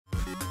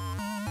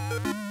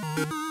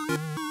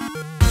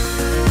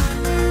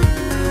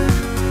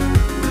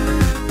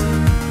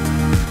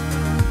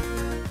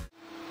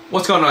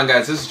What's going on,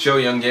 guys? This is Joe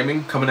Young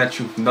Gaming coming at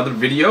you with another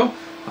video.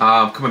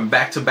 Coming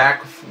back to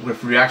back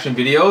with reaction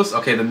videos.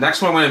 Okay, the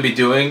next one I'm going to be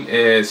doing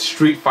is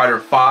Street Fighter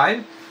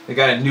V. They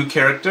got a new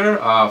character,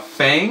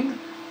 Fang.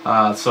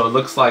 So it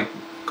looks like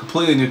a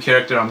completely new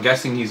character. I'm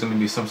guessing he's going to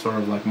be some sort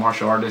of like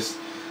martial artist.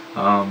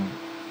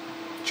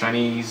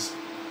 Chinese,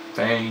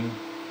 Fang,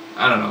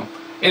 I don't know.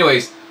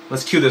 Anyways,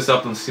 let's cue this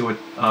up and see what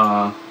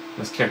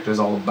this character is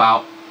all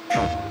about.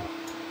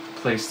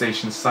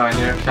 PlayStation sign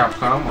here,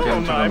 Capcom. Okay, oh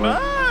my.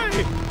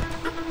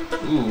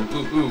 Ooh.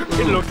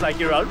 It looks like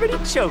you're already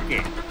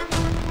choking.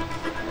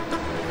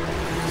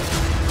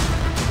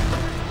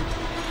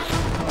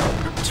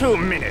 Two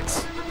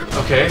minutes.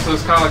 Okay, so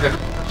it's kind of like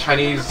a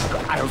Chinese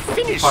I'll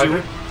finish fighter.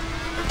 you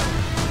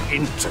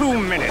in 2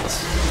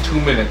 minutes. 2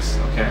 minutes,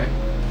 okay.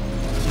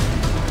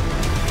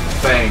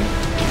 Bang.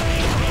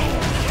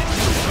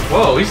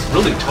 Whoa, he's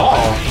really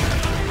tall.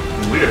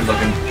 Weird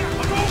looking.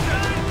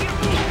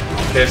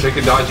 Okay, so he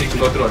can dodge, he can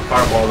go through a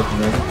fireball looking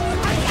thing.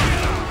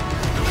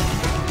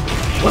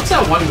 What's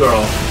that one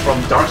girl from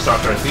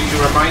Darkstalker? See, you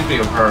remind me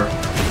of her.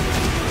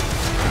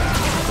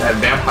 That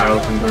vampire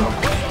looking girl.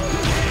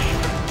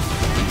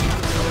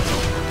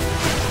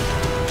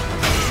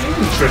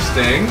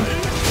 Interesting.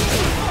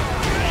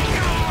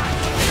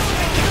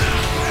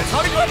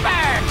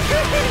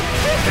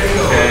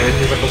 Okay,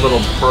 he's like a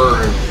little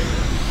bird.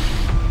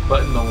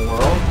 What in the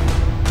world?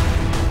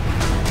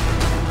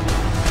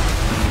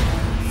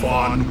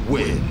 Fang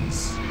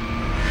wins.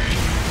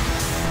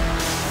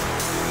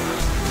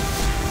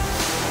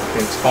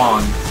 Okay, it's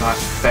Fang, not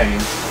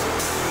Fang.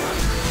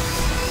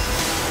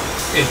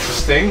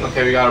 Interesting.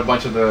 Okay, we got a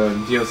bunch of the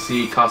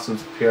DLC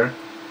costumes up here.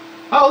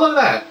 Oh, look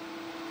at that!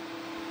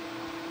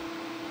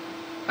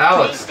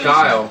 Alex,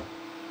 Guile.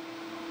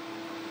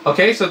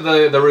 Okay, so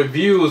the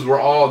reviews were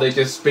all, they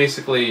just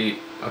basically,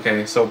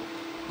 okay, so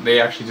they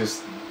actually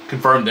just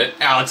confirmed it.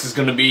 Alex is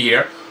gonna be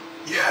here.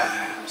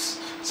 Yes!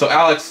 So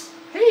Alex,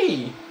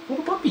 hey,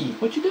 little puppy,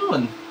 what you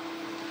doing?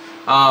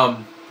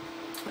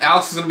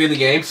 Alex is gonna be in the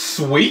game.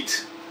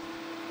 Sweet!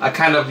 I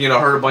kind of,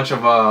 heard a bunch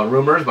of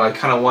rumors, but I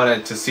kind of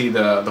wanted to see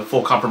the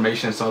full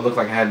confirmation, so it looked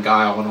like I had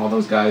Guile and all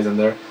those guys in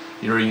there.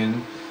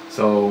 Urian,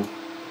 so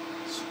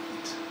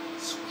sweet.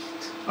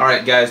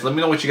 Alright guys, let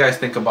me know what you guys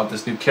think about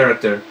this new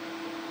character.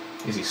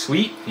 Is he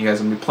sweet? You guys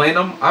gonna be playing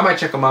him? I might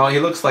check him out. He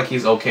looks like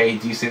he's okay,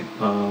 decent.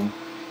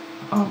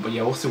 But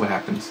yeah, we'll see what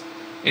happens.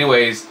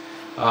 Anyways,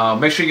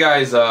 make sure you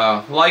guys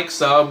like,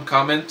 sub,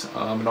 comment,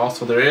 and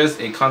also there is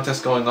a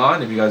contest going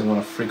on. If you guys want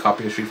a free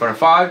copy of Street Fighter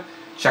V,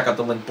 check out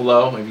the link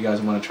below if you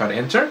guys want to try to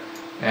enter.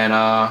 And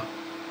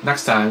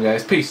next time,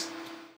 guys, peace.